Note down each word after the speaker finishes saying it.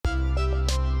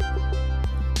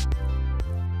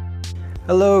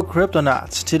Hello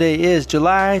Cryptonauts, today is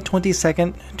July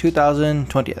 22nd,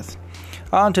 2020.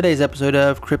 On today's episode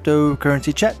of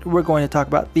Cryptocurrency Chat, we're going to talk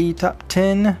about the top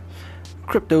 10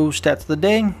 crypto stats of the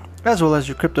day, as well as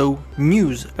your crypto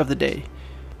news of the day.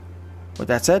 With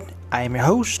that said, I am your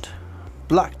host,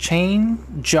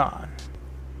 Blockchain John.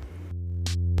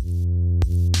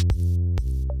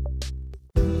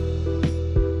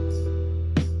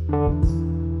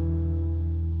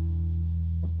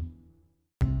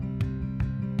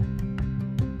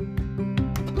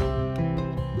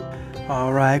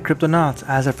 Alright, Cryptonauts,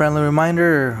 as a friendly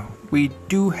reminder, we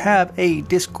do have a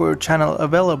Discord channel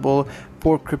available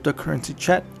for Cryptocurrency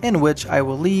Chat, in which I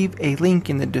will leave a link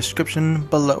in the description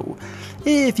below.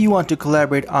 If you want to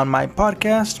collaborate on my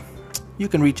podcast, you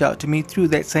can reach out to me through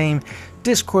that same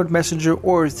Discord messenger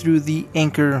or through the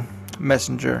Anchor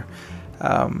messenger.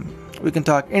 We can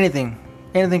talk anything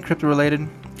crypto related.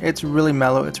 It's really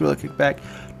mellow, it's really kickback.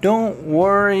 Don't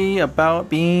worry about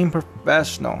being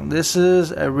professional. This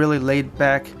is a really laid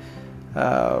back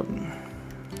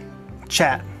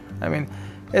chat. I mean,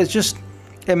 it's just,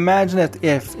 imagine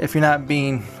if you're not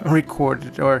being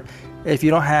recorded, or if you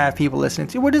don't have people listening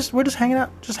to you. We're just hanging out.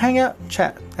 Just hang out,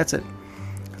 chat. That's it.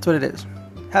 That's what it is.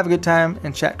 Have a good time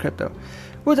and chat crypto.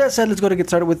 With that said, let's go to get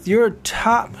started with your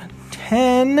top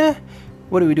 10.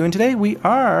 What are we doing today? We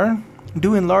are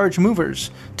doing large movers,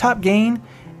 top gain,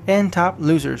 and top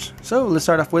losers. So let's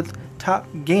start off with top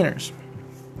gainers.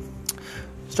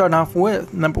 Starting off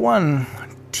with number 1,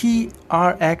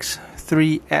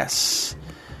 TRX3S.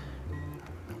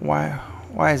 Why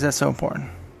is that so important?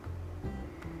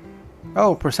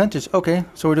 Oh, percentage. Okay,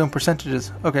 so we're doing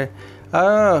percentages. Okay.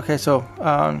 So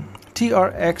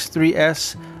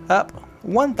TRX3S up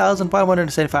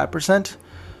 1,575%.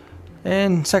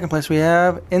 In second place we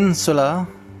have Insula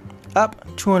up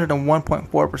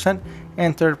 201.4%.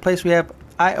 And third place we have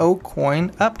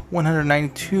IOCoin up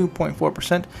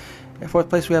 192.4%. In fourth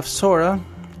place we have Sora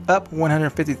up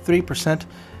 153%.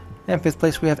 And fifth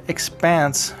place we have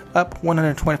Expanse up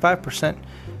 125%.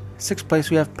 Sixth place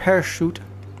we have Parachute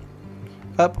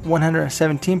up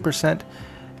 117%.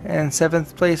 And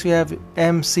seventh place we have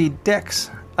MC Dex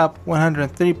up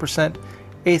 103%.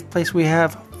 Eighth place we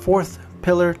have Fourth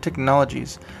Pillar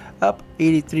Technologies up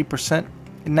 83%.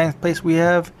 In ninth place we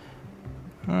have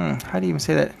how do you even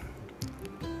say that?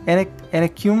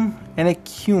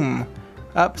 Enecume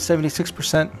up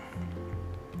 76%.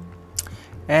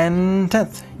 And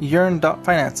 10th,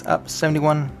 Yearn.finance up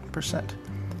 71%.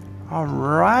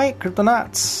 Alright,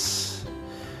 Cryptonauts.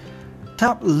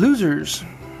 Top losers.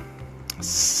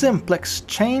 Simplex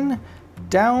Chain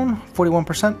down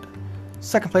 41%.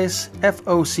 Second place,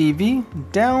 FOCV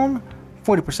down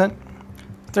 40%.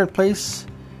 Third place,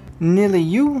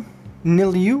 Niliu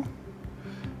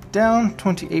down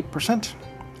 28%.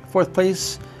 Fourth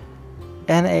place,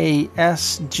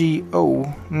 NASGO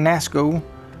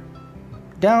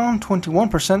down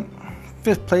 21%.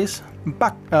 Fifth place,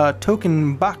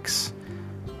 Token Box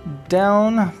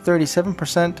down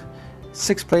 37%.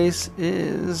 Sixth place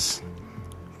is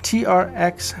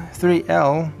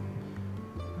TRX3L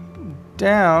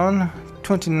down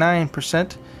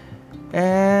 29%.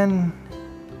 And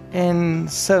in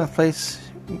seventh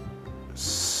place,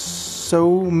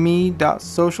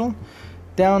 SoMe.social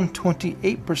down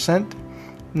 28%.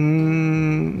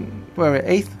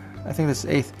 Eighth? I think this is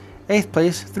eighth. Eighth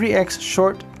place, 3x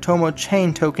Short Tomo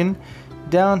Chain Token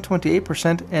down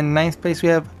 28%. And ninth place we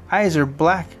have Iser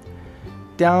Black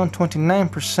down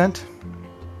 29%.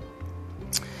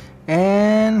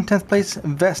 And 10th place,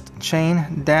 Vest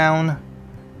Chain down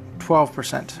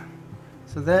 12%.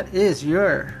 So that is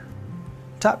your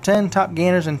top 10 top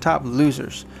gainers and top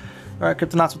losers. Alright,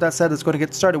 Cryptonauts, with that said, let's go to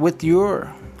get started with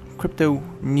your crypto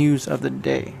news of the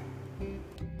day.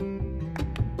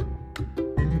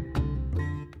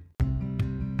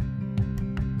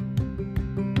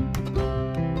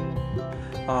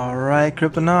 Alright,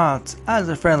 Cryptonauts, as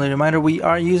a friendly reminder, we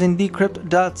are using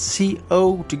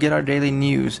Decrypt.co to get our daily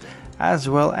news, as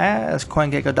well as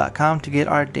CoinGecko.com to get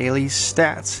our daily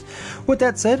stats. With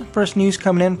that said, first news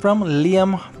coming in from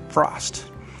Liam Frost.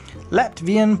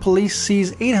 Latvian police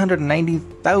seize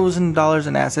 $890,000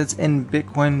 in assets in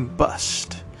Bitcoin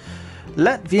bust.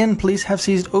 Latvian police have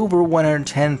seized over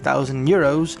 110,000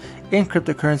 euros in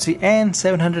cryptocurrency and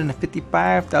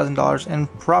 $755,000 in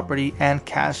property and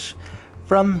cash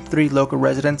from 3 local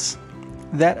residents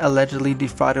that allegedly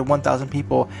defrauded 1,000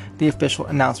 people, the official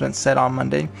announcement said on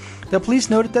Monday. The police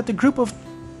noted that the group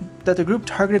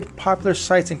targeted popular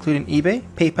sites including eBay,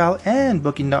 PayPal, and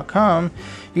Booking.com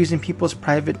using people's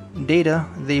private data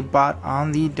they bought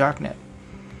on the darknet.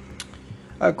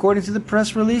 According to the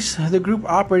press release, the group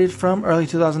operated from early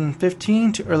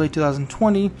 2015 to early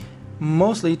 2020,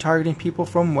 mostly targeting people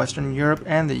from Western Europe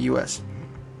and the US.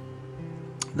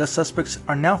 The suspects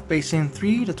are now facing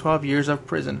 3 to 12 years of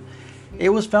prison. It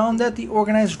was found that the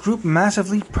organized group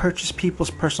massively purchased people's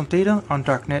personal data on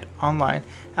Darknet online,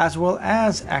 as well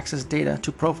as access data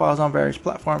to profiles on various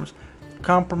platforms,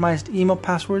 compromised email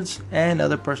passwords, and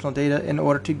other personal data in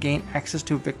order to gain access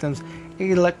to victims'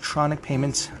 electronic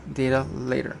payments data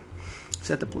later,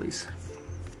 said the police.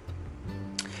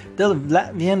 The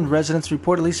Latvian residents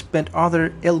reportedly spent all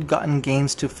their ill-gotten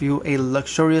gains to fuel a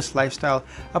luxurious lifestyle.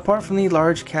 Apart from the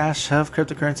large cache of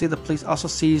cryptocurrency, the police also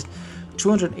seized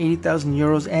 280,000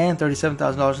 euros and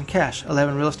 $37,000 in cash,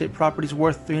 11 real estate properties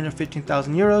worth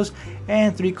 315,000 euros,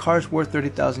 and 3 cars worth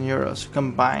 30,000 euros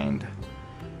combined.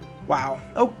 Wow.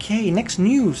 Okay, next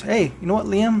news. Hey, you know what,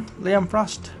 Liam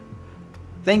Frost?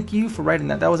 Thank you for writing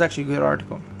that. That was actually a good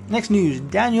article. Next news.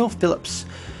 Daniel Phillips.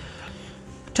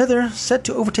 Tether set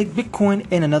to overtake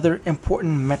Bitcoin in another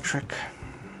important metric.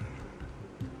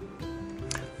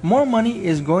 More money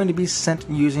is going to be sent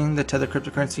using the Tether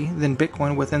cryptocurrency than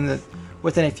Bitcoin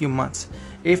within a few months.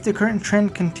 If the current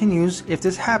trend continues, if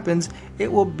this happens,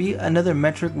 it will be another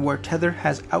metric where Tether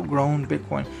has outgrown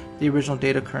Bitcoin, the original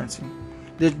digital currency.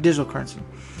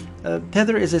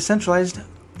 Tether is a centralized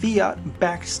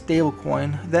fiat-backed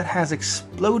stablecoin that has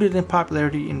exploded in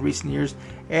popularity in recent years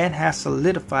and has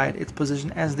solidified its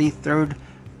position as the third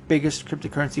biggest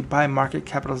cryptocurrency by market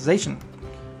capitalization,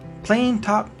 playing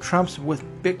top trumps with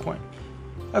Bitcoin.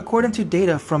 According to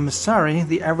data from Messari,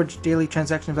 the average daily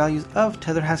transaction values of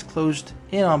Tether has closed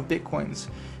in on Bitcoin's.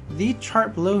 The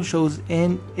chart below shows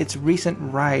in its recent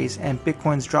rise and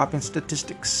Bitcoin's drop in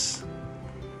statistics.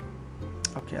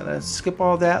 Okay, let's skip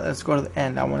all that. Let's go to the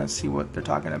end. I want to see what they're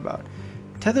talking about.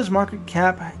 Tether's market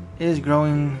cap is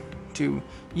growing too.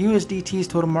 USDT's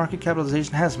total market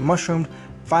capitalization has mushroomed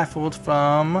fivefold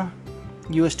from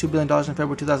US $2 billion in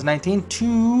February 2019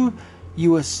 to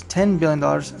US $10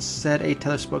 billion, said a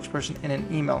Tether spokesperson in an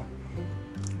email.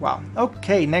 Wow.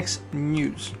 Okay, next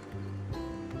news.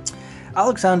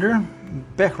 Alexander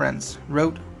Behrens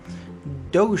wrote,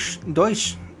 Deutsche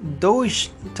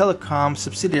Telekom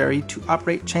subsidiary to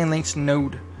operate Chainlink's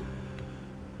node.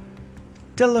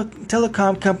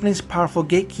 Telecom companies, powerful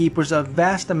gatekeepers of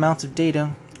vast amounts of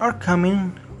data, are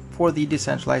coming for the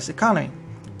decentralized economy.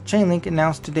 Chainlink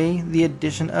announced today the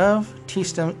addition of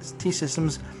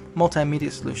T-Systems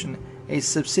Multimedia Solution, a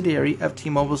subsidiary of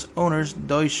T-Mobile's owners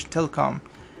Deutsche Telekom,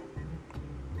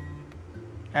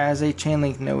 as a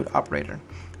Chainlink node operator.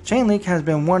 Chainlink has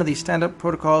been one of the stand-up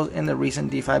protocols in the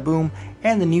recent DeFi boom,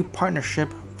 and the new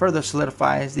partnership further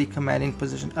solidifies the commanding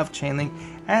position of Chainlink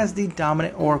as the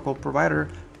dominant Oracle provider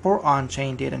for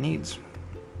on-chain data needs.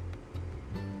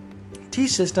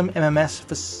 T-System MMS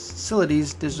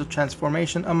facilitates digital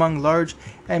transformation among large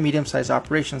and medium-sized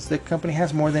operations. The company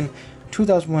has more than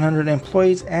 2,100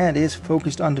 employees and is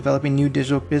focused on developing new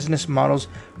digital business models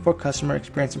for customer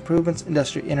experience improvements,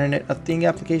 industrial Internet of Things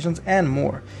applications, and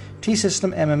more.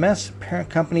 T-System MMS, parent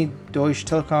company Deutsche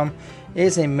Telekom,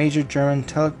 is a major German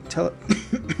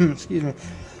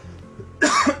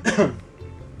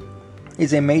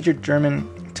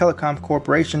telecom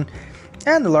corporation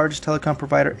and the largest telecom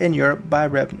provider in Europe by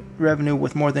revenue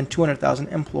with more than 200,000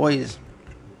 employees.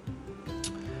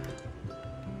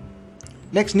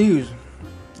 Next news,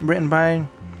 written by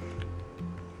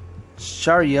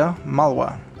Sharia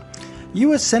Malwa.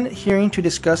 U.S. Senate hearing to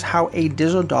discuss how a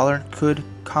digital dollar could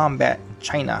combat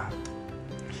China.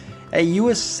 A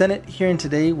U.S. Senate hearing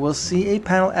today will see a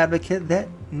panel advocate that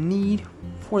need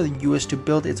for the U.S. to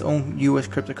build its own U.S.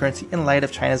 cryptocurrency in light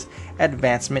of China's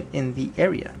advancement in the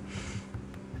area.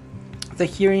 The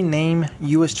hearing, named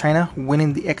U.S.-China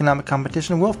Winning the Economic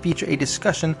Competition, will feature a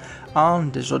discussion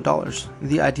on digital dollars,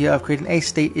 the idea of creating a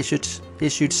state-issued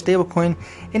stablecoin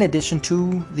in addition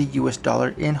to the U.S. dollar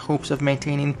in hopes of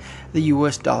maintaining the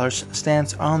U.S. dollar's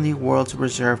stance on the world's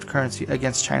reserved currency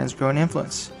against China's growing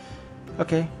influence.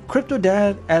 Okay,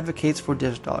 CryptoDad advocates for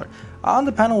digital dollar. On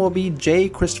the panel will be J.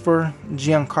 Christopher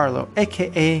Giancarlo,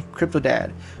 aka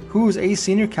CryptoDad, who is a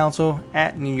senior counsel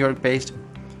at New York-based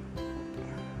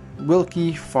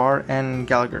Wilkie, Farr, and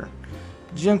Gallagher.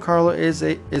 Giancarlo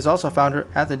is also a founder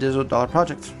at the Digital Dollar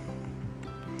Project.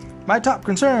 My top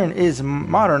concern is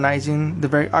modernizing the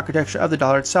very architecture of the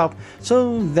dollar itself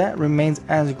so that remains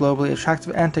as globally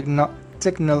attractive and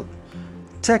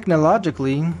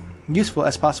technologically useful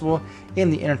as possible in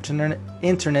the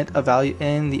internet of value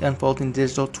in the unfolding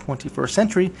digital 21st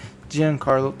century,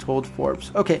 Giancarlo told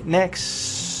Forbes. Okay,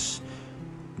 next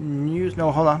news.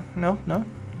 No, hold on.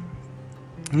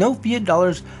 No fiat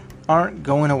dollars aren't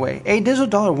going away. A digital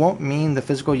dollar won't mean the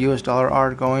physical US dollar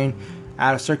are going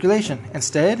out of circulation.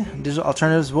 Instead, digital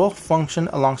alternatives will function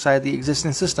alongside the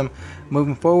existing system.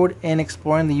 Moving forward and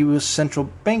exploring the US central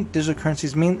bank digital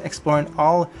currencies mean exploring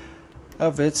all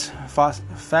of its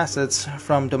facets,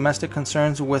 from domestic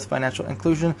concerns with financial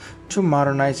inclusion to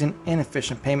modernizing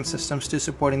inefficient payment systems to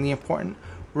supporting the important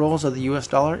roles of the US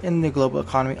dollar in the global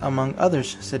economy, among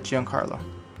others, said Giancarlo.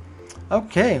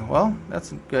 Okay, well,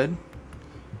 that's good.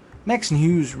 Next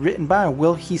news, written by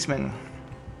Will Heisman.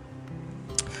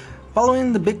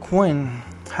 Following the Bitcoin,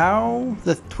 how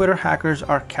the Twitter hackers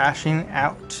are cashing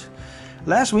out.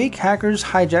 Last week, hackers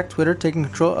hijacked Twitter, taking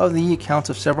control of the accounts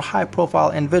of several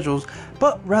high-profile individuals,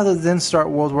 but rather than start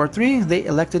World War III, they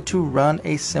elected to run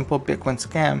a simple Bitcoin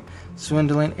scam,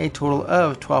 swindling a total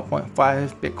of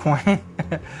 12.5 Bitcoin.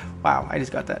 Wow, I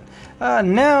just got that.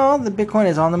 Now the Bitcoin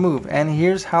is on the move, and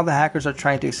here's how the hackers are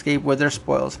trying to escape with their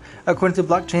spoils. According to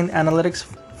blockchain analytics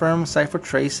firm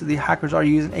CipherTrace, the hackers are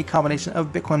using a combination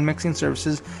of Bitcoin mixing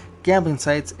services, gambling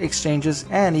sites, exchanges,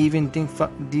 and even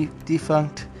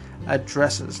defunct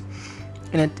addresses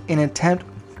in an attempt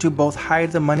to both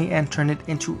hide the money and turn it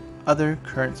into other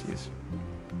currencies.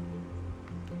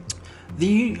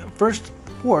 The first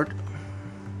port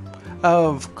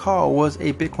of call was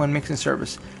a Bitcoin mixing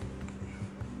service.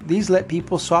 These let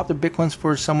people swap their Bitcoins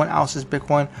for someone else's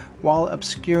Bitcoin while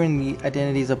obscuring the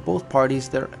identities of both parties.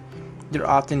 They're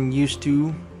often used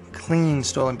to clean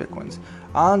stolen Bitcoins.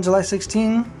 On July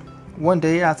 16, one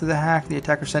day after the hack, the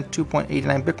attacker sent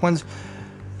 2.89 Bitcoins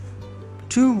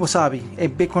to Wasabi, a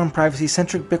Bitcoin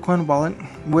privacy-centric Bitcoin wallet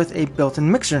with a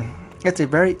built-in mixer. It's a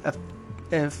very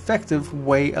effective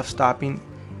way of stopping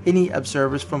any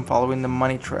observers from following the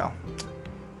money trail.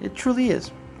 It truly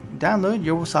is. Download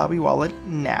your Wasabi wallet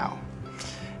now.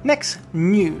 Next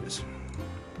news,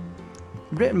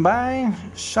 written by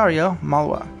Sharia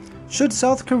Malwa.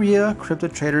 South Korea's crypto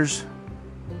traders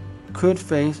could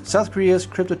face a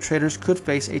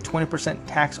 20%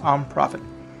 tax on profit.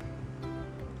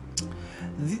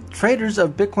 The traders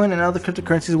of Bitcoin and other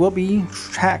cryptocurrencies will be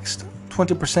taxed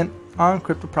 20% on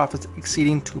crypto profits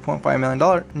exceeding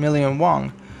 2.5 million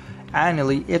won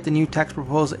annually if the new tax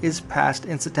proposal is passed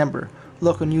in September.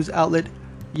 Local news outlet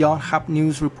Yonhap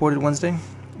News reported Wednesday.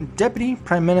 Deputy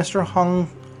Prime Minister Hong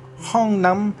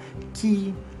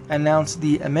Nam-ki announced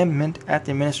the amendment at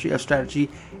the Ministry of Strategy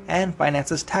and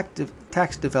Finance's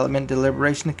Tax Development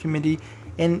Deliberation Committee,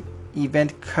 an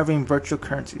event covering virtual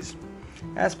currencies,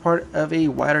 as part of a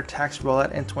wider tax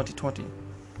rollout in 2020.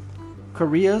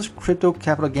 Korea's crypto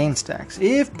capital gains tax.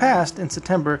 If passed in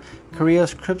September,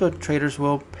 Korea's crypto traders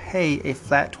will pay a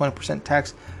flat 20%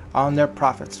 tax on their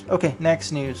profits. Okay,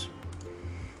 next news.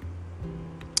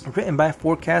 Written by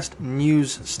Forecast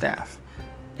News staff.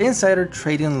 Insider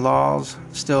trading laws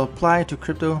still apply to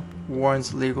crypto,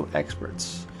 warns legal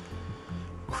experts.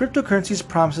 Cryptocurrencies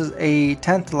promises a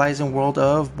tantalizing world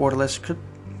of borderless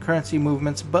currency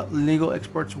movements, but legal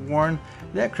experts warn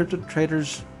that crypto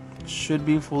traders should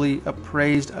be fully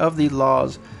appraised of the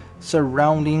laws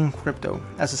surrounding crypto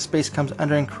as the space comes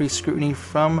under increased scrutiny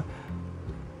from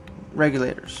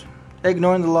regulators.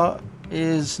 Ignoring the law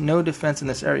is no defense in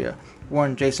this area,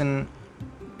 warned Jason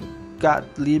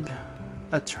Gottlieb,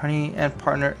 attorney and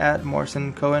partner at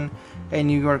Morrison Cohen, a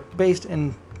New York-based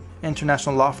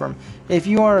international law firm. If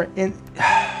you are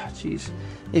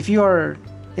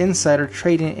insider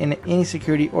trading in any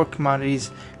security or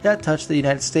commodities that touch the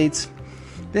United States,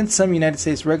 then some United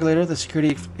States regulator, the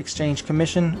Securities Exchange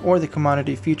Commission, or the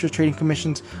Commodity Futures Trading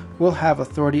Commissions will have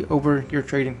authority over your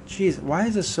trading. Jeez, why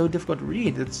is this so difficult to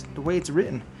read? It's the way it's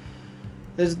written.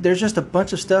 There's just a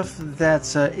bunch of stuff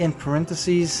that's in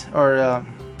parentheses or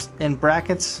in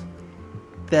brackets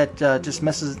that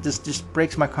just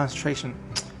breaks my concentration.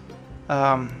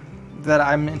 That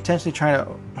I'm intentionally trying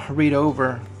to read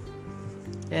over.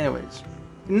 Anyways,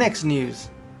 next news.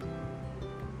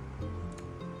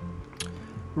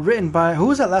 Written by, who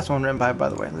was that last one written by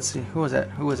the way? Let's see, who was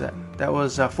that? That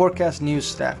was Forecast News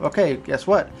staff. Okay, guess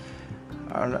what?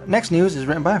 Our next news is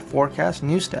written by Forecast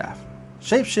News staff.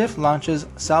 Shapeshift launches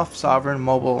self-sovereign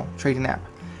mobile trading app.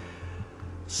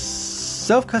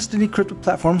 Self-custody crypto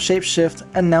platform Shapeshift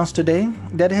announced today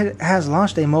that it has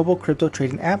launched a mobile crypto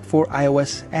trading app for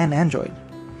iOS and Android.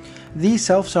 The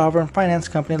self-sovereign finance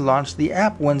company launched the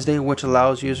app Wednesday, which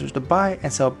allows users to buy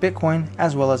and sell Bitcoin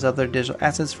as well as other digital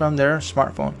assets from their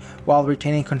smartphone while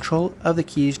retaining control of the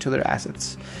keys to their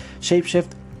assets.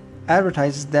 Shapeshift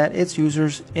advertises that its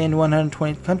users in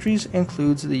 120 countries,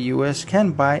 includes the US,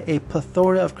 can buy a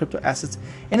plethora of crypto assets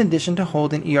in addition to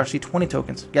holding ERC20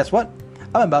 tokens. Guess what?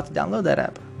 I'm about to download that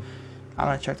app. I'm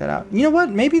going to check that out. You know what?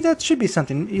 Maybe that should be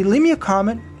something. You leave me a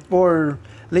comment or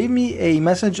leave me a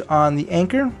message on the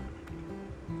Anchor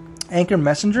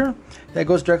Messenger that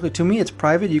goes directly to me. It's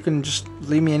private. You can just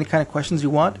leave me any kind of questions you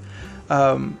want.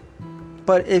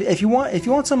 But if you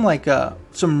want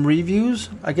some reviews,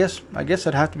 I guess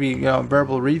it'd have to be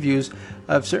verbal reviews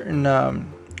of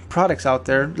certain products out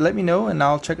there. Let me know, and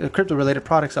I'll check the crypto related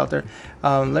products out there.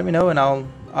 Let me know, and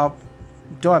I'll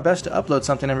do my best to upload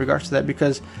something in regards to that,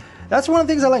 because that's one of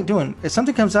the things I like doing. If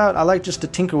something comes out, I like just to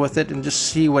tinker with it and just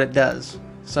see what it does.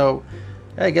 So,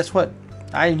 hey, guess what?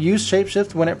 I used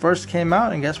Shapeshift when it first came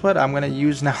out, and guess what? I'm going to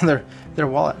use now their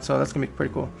wallet. So that's going to be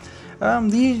pretty cool.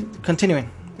 Continuing.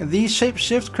 The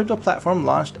Shapeshift crypto platform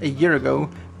launched a year ago,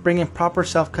 bringing proper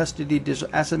self-custody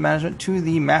digital asset management to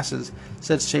the masses,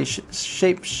 said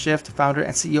Shapeshift founder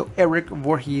and CEO Eric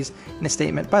Voorhees in a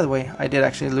statement. By the way, I did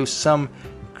actually lose some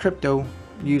crypto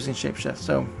using Shapeshift,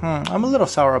 so I'm a little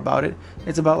sour about it.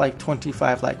 It's about like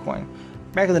 25 Litecoin.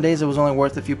 Back in the days, it was only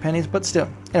worth a few pennies, but still.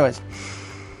 Anyways.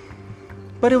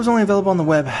 But it was only available on the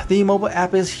web. The mobile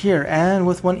app is here, and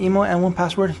with one email and one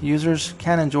password, users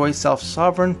can enjoy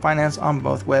self-sovereign finance on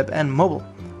both web and mobile.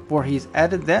 Voorhees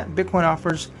added that Bitcoin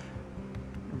offers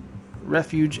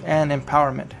refuge and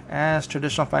empowerment as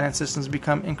traditional finance systems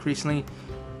become increasingly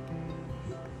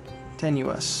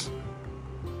tenuous.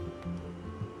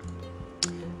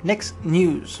 Next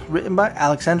news, written by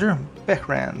Alexander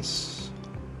Behrens.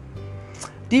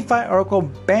 DeFi Oracle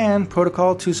banned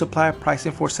protocol to supply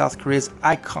pricing for South Korea's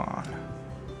Icon.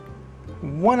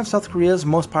 One of South Korea's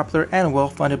most popular and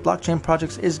well-funded blockchain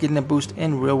projects is getting a boost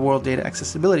in real-world data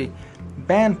accessibility.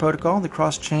 Band Protocol, the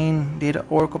cross-chain data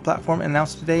Oracle platform,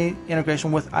 announced today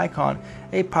integration with Icon,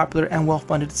 a popular and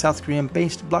well-funded South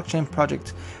Korean-based blockchain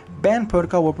project. Band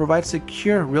Protocol will provide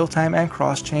secure, real-time, and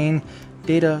cross-chain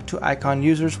data to Icon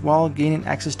users while gaining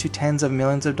access to tens of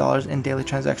millions of dollars in daily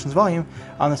transactions volume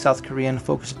on the South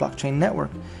Korean-focused blockchain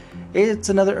network. It's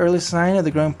another early sign of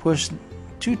the growing push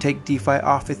to take DeFi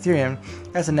off Ethereum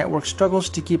as the network struggles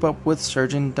to keep up with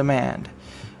surging demand.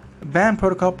 Band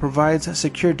Protocol provides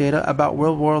secure data about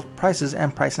real-world prices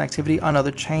and pricing activity on other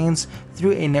chains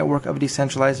through a network of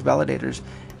decentralized validators.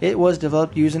 It was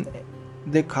developed using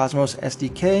the Cosmos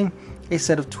SDK, a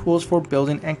set of tools for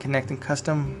building and connecting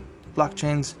custom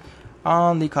blockchains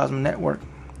on the Cosmos network,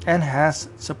 and has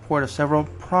support of several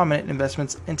prominent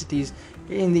investment entities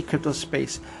in the crypto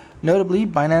space, notably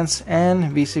Binance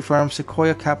and VC firm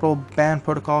Sequoia Capital. Band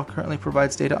Protocol currently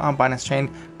provides data on Binance Chain,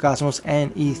 Cosmos,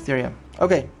 and Ethereum.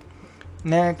 Okay,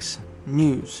 next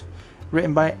news,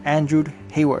 written by Andrew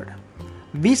Hayward.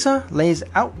 Visa lays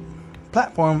out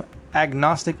platform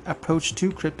agnostic approach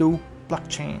to crypto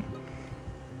blockchain.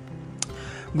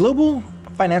 Global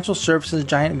financial services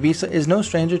giant Visa is no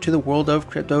stranger to the world of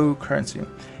cryptocurrency,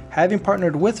 having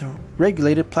partnered with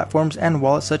regulated platforms and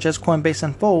wallets such as Coinbase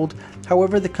and Fold.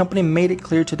 However, the company made it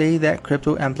clear today that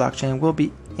crypto and blockchain will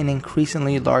be an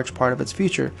increasingly large part of its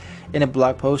future. In a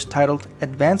blog post titled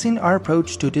 "Advancing Our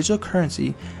Approach to Digital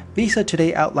Currency," Visa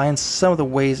today outlines some of the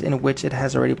ways in which it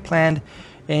has already planned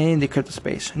in the crypto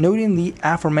space, noting the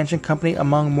aforementioned company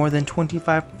among more than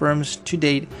 25 firms to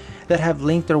date that have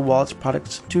linked their wallets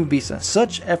products to Visa.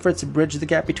 Such efforts bridge the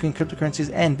gap between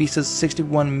cryptocurrencies and Visa's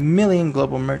 61 million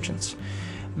global merchants.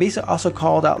 Visa also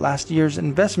called out last year's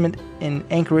investment in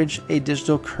Anchorage, a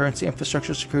digital currency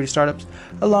infrastructure security startup,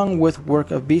 along with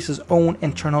work of Visa's own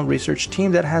internal research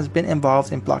team that has been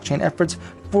involved in blockchain efforts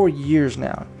for years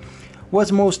now.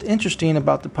 What's most interesting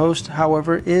about the post,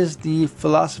 however, is the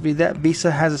philosophy that Visa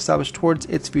has established towards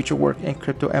its future work in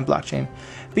crypto and blockchain.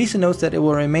 Visa notes that it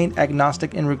will remain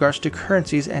agnostic in regards to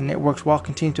currencies and networks while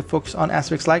continuing to focus on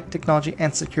aspects like technology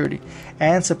and security,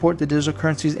 and support the digital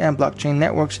currencies and blockchain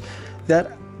networks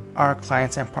that our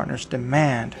clients and partners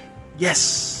demand.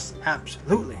 Yes,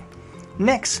 absolutely.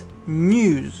 Next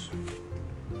news.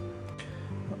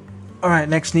 Alright,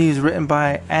 next news written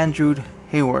by Andrew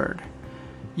Hayward.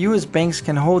 U.S. banks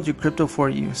can hold your crypto for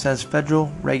you, says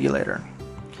federal regulator.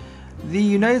 The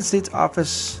United States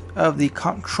Office of the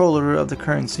Comptroller of the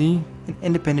Currency, an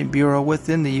independent bureau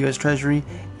within the U.S. Treasury,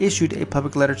 issued a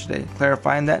public letter today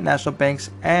clarifying that national banks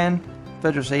and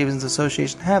Federal Savings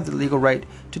Association have the legal right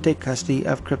to take custody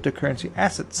of cryptocurrency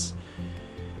assets.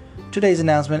 Today's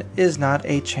announcement is not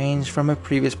a change from a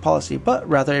previous policy, but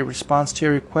rather a response to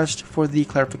a request for the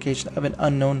clarification of an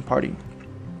unknown party.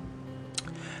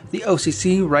 The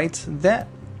OCC writes that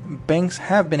banks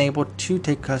have been able to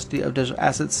take custody of digital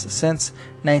assets since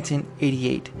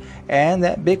 1988, and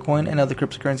that Bitcoin and other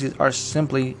cryptocurrencies are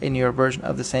simply a newer version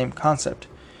of the same concept.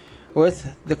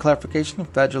 With the clarification,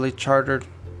 federally chartered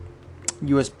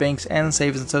U.S. banks and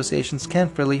savings associations can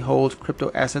freely hold crypto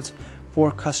assets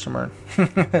for customer,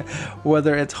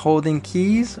 whether it's holding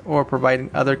keys or providing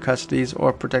other custodies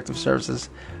or protective services.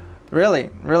 Really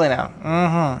now.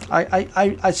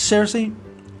 I seriously,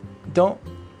 don't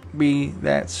be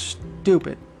that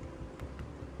stupid.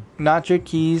 Not your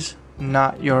keys,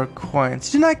 not your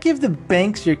coins. Do not give the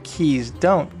banks your keys.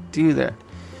 Don't do that.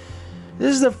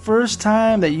 This is the first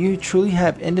time that you truly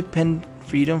have independent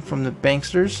freedom from the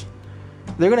banksters.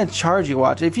 They're gonna charge you.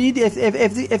 Watch. If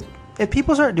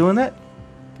people start doing that,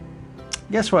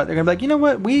 guess what? They're gonna be like, you know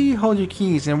what? We hold your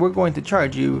keys and we're going to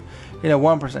charge you,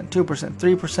 1%, 2%,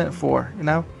 3% for,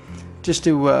 just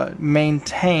to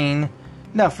maintain.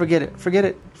 No, forget it.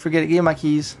 Give me my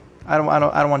keys. I don't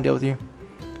want to deal with you.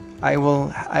 I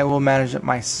will manage it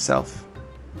myself.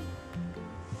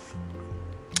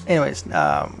 Anyways, where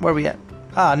are we at?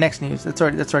 Next news. That's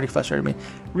already frustrated me.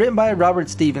 Written by Robert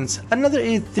Stevens. Another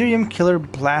Ethereum killer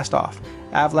blast off.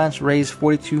 Avalanche raised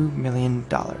 $42 million.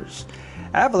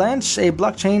 Avalanche, a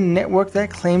blockchain network that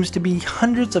claims to be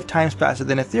hundreds of times faster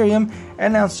than Ethereum,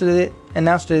 announced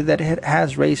today that it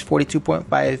has raised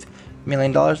 $42.5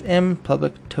 million in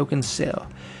public token sale.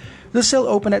 The sale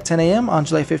opened at 10 a.m. on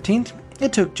July 15th.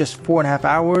 It took just 4.5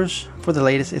 hours for the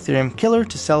latest Ethereum killer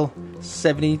to sell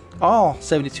all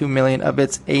 72 million of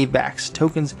its AVAX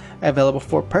tokens available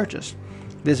for purchase.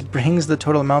 This brings the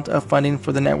total amount of funding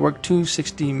for the network to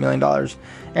 $60 million.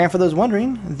 And for those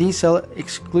wondering, the sale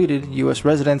excluded U.S.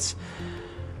 residents.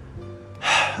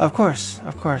 Of course,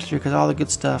 because all the good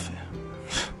stuff.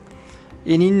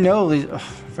 And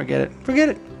forget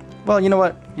it. Well, you know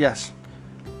what? Yes.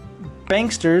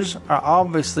 Banksters are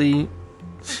obviously,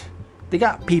 they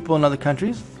got people in other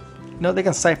countries. They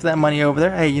can siphon that money over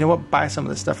there. Hey, you know what? Buy some of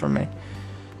this stuff from me.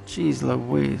 Jeez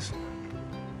Louise.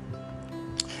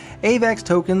 AVAX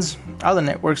tokens are the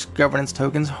network's governance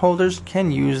tokens. Holders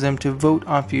can use them to vote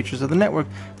on futures of the network.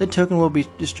 The token will be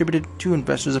distributed to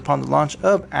investors upon the launch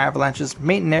of Avalanche's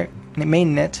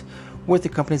mainnet, with the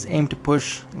company's aim to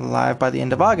push live by the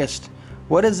end of August.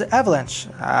 What is Avalanche?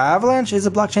 Avalanche is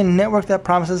a blockchain network that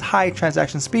promises high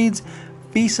transaction speeds,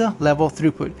 Visa-level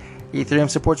throughput. Ethereum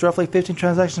supports roughly 15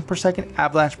 transactions per second.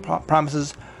 Avalanche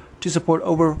promises to support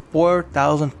over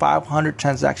 4,500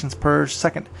 transactions per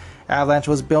second. Avalanche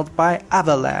was built by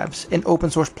Avalabs, an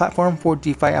open-source platform for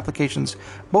DeFi applications.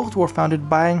 Both were founded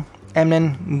by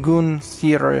Emnen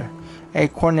Gunsirer, a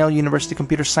Cornell University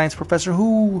computer science professor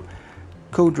who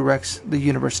co-directs the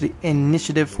university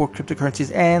initiative for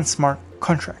cryptocurrencies and smart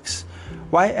contracts.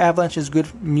 Why Avalanche is good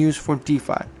news for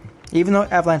DeFi. Even though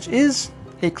Avalanche is,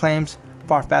 it claims,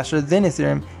 far faster than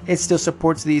Ethereum, it still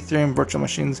supports the Ethereum virtual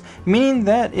machines, meaning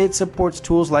that it supports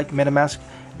tools like MetaMask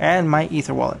and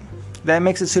MyEtherWallet. That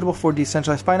makes it suitable for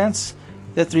decentralized finance,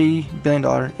 the $3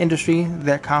 billion industry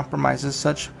that compromises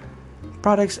such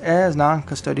products as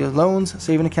non-custodial loans,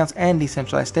 saving accounts, and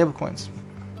decentralized stablecoins.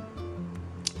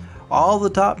 All the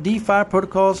top DeFi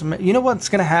protocols. You know what's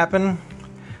going to happen?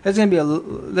 There's going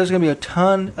to be a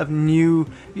ton of new.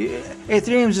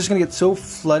 Ethereum is just going to get so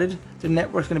flooded. The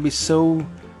network's going to be so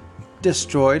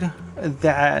destroyed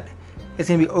that it's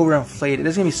going to be overinflated.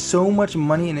 There's going to be so much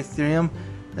money in Ethereum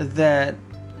that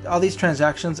all these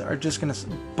transactions are just going to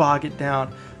bog it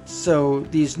down. So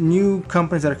these new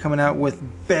companies that are coming out with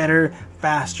better,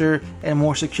 faster, and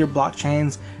more secure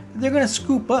blockchains, they're going to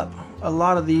scoop up a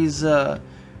lot of these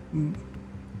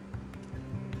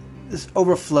this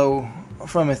overflow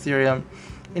from Ethereum,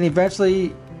 and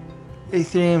eventually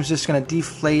Ethereum is just going to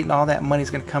deflate, and all that money is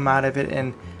going to come out of it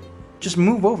and just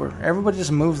move over. Everybody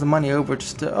just moves the money over.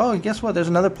 Just to, guess what? There's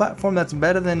another platform that's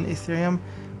better than Ethereum.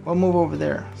 We'll move over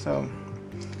there. So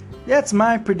that's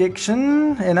my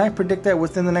prediction, and I predict that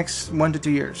within the next 1 to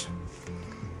 2 years.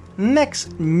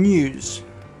 Next news.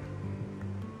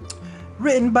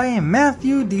 Written by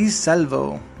Matthew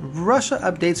DiSalvo. Russia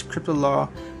updates crypto law,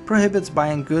 prohibits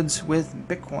buying goods with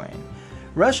Bitcoin.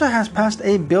 Russia has passed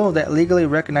a bill that legally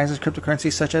recognizes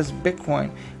cryptocurrencies such as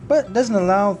Bitcoin, but doesn't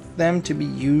allow them to be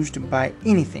used by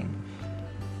anything.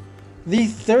 The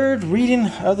third reading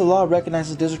of the law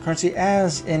recognizes digital currency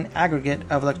as an aggregate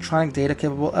of electronic data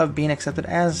capable of being accepted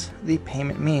as the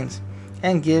payment means,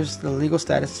 and gives the legal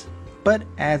status, but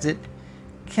adds it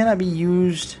cannot be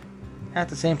used at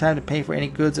the same time to pay for any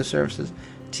goods or services.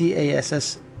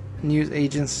 TASS news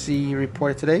agency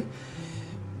reported today.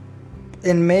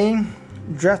 In May,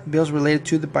 draft bills related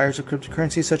to the buyers of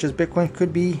cryptocurrencies such as Bitcoin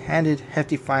could be handed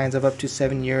hefty fines of up to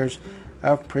 7 years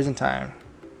of prison time.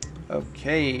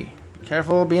 Okay, be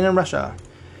careful being in Russia.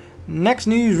 Next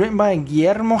news written by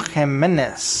Guillermo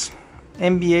Jimenez.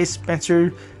 NBA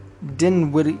Spencer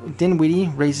Dinwiddie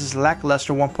raises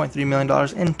lackluster $1.3 million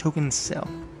in token sale.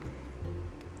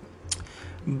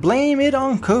 Blame it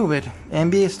on COVID.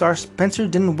 NBA star Spencer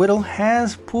Dinwiddie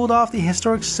has pulled off the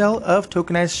historic sell of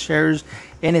tokenized shares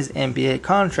in his NBA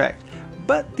contract,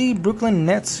 but the Brooklyn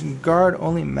Nets guard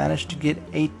only managed to get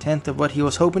a tenth of what he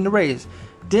was hoping to raise.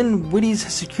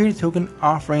 Dinwiddie's security token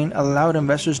offering allowed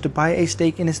investors to buy a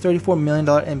stake in his $34 million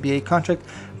NBA contract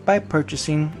by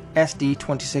purchasing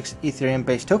SD26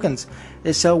 Ethereum-based tokens.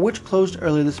 The sale, which closed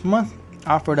earlier this month,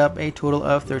 offered up a total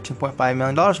of $13.5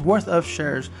 million worth of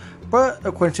shares. But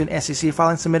according to an SEC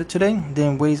filing submitted today,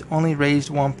 Dinwiddie only raised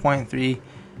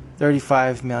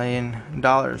 $1.335 million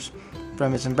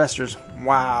from his investors.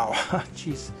 Wow.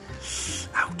 Jeez.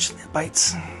 Ouch, that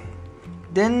bites.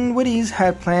 Dinwiddie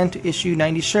had planned to issue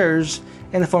 90 shares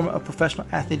in the form of professional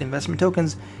athlete investment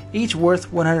tokens, each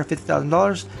worth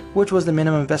 $150,000, which was the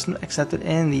minimum investment accepted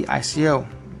in the ICO,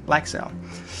 like sale.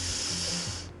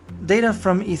 Data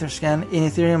from Etherscan in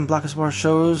Ethereum Blocksphere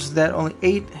shows that only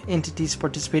 8 entities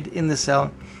participated in the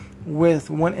sale, with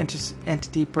one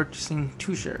entity purchasing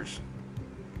 2 shares.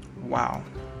 Wow.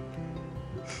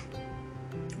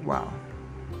 Wow.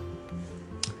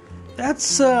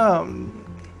 That's,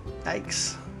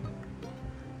 yikes.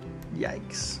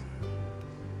 Yikes.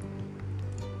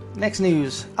 Next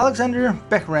news. Alexander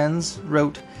Behrens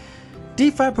wrote,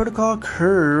 DeFi protocol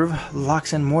Curve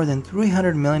locks in more than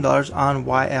 $300 million on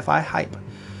YFI hype.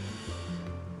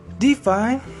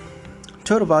 DeFi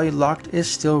total value locked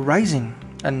is still rising,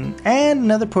 and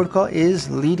another protocol is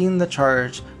leading the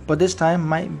charge, but this time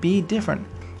might be different.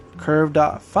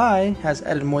 Curve.fi has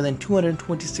added more than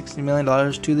 $226 million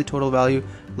to the total value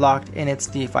locked in its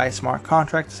DeFi smart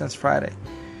contract since Friday,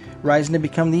 rising to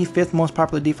become the 5th most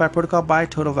popular DeFi protocol by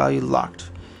total value locked.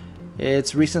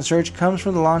 Its recent surge comes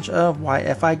from the launch of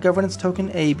YFI Governance Token,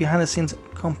 a behind-the-scenes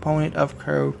component of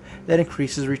Curve that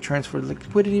increases returns for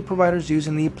liquidity providers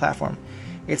using the platform.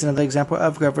 It's another example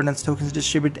of governance tokens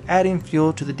distributed, adding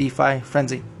fuel to the DeFi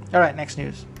frenzy. Alright, next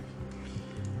news.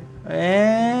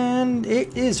 And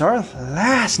it is our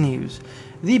last news.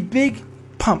 The big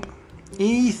pump.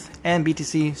 ETH and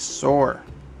BTC soar.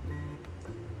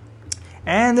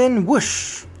 And then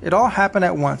whoosh, it all happened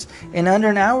at once. In under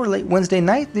an hour late Wednesday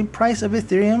night, the price of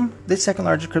Ethereum, the second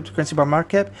largest cryptocurrency by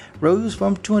market cap, rose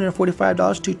from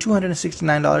 $245 to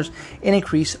 $269, an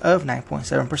increase of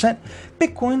 9.7%.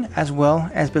 Bitcoin, as well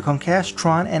as Bitcoin Cash,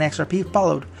 Tron, and XRP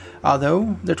followed,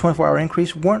 although their 24-hour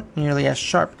increase weren't nearly as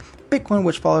sharp. Bitcoin,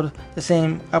 which followed the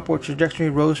same upward trajectory,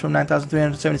 rose from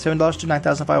 $9,377 to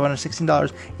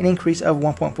 $9,516, an increase of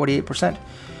 1.48%.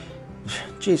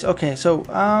 Jeez, okay, so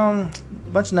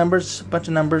bunch of numbers,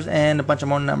 and a bunch of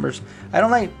more numbers. I don't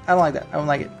like that. I don't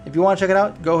like it. If you want to check it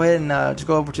out, go ahead and just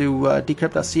go over to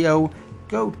decrypt.co.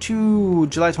 Go to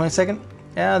July 22nd.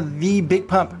 The Big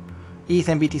Pump, ETH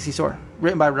and BTC Soar,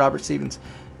 written by Robert Stevens.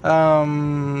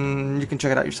 You can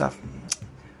check it out yourself.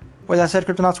 With that said,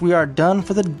 Cryptonauts, we are done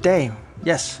for the day.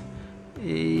 Yes,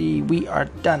 we are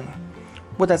done.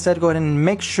 With that said, go ahead and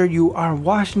make sure you are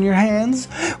washing your hands,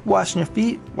 washing your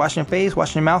feet, washing your face,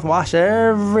 washing your mouth, wash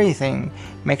everything.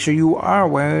 Make sure you are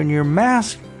wearing your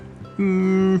mask,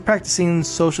 practicing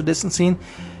social distancing,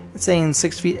 staying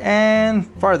 6 feet and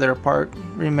farther apart.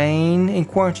 Remain in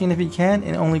quarantine if you can,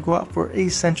 and only go out for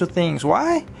essential things.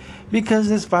 Why? Because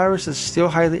this virus is still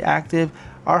highly active.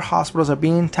 Our hospitals are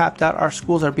being tapped out. Our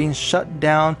schools are being shut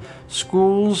down.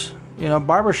 Schools,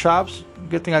 barber shops.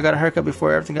 Good thing I got a haircut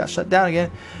before everything got shut down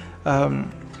again.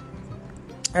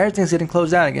 Everything's getting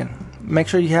closed down again. Make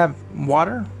sure you have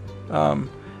water,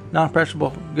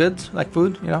 non-perishable goods like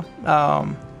food,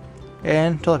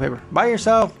 and toilet paper. Buy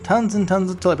yourself tons and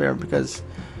tons of toilet paper because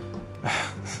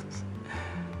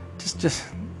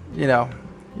yeah.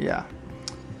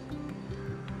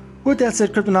 With that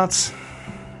said, Cryptonauts,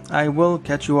 I will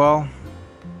catch you all.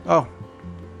 Oh,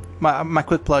 my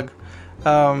quick plug.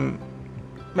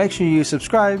 Make sure you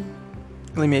subscribe,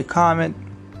 leave me a comment,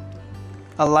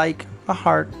 a like, a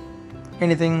heart,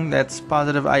 anything that's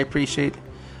positive I appreciate.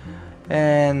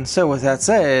 And so with that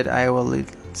said, I will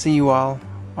see you all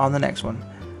on the next one.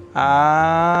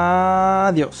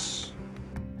 Adios.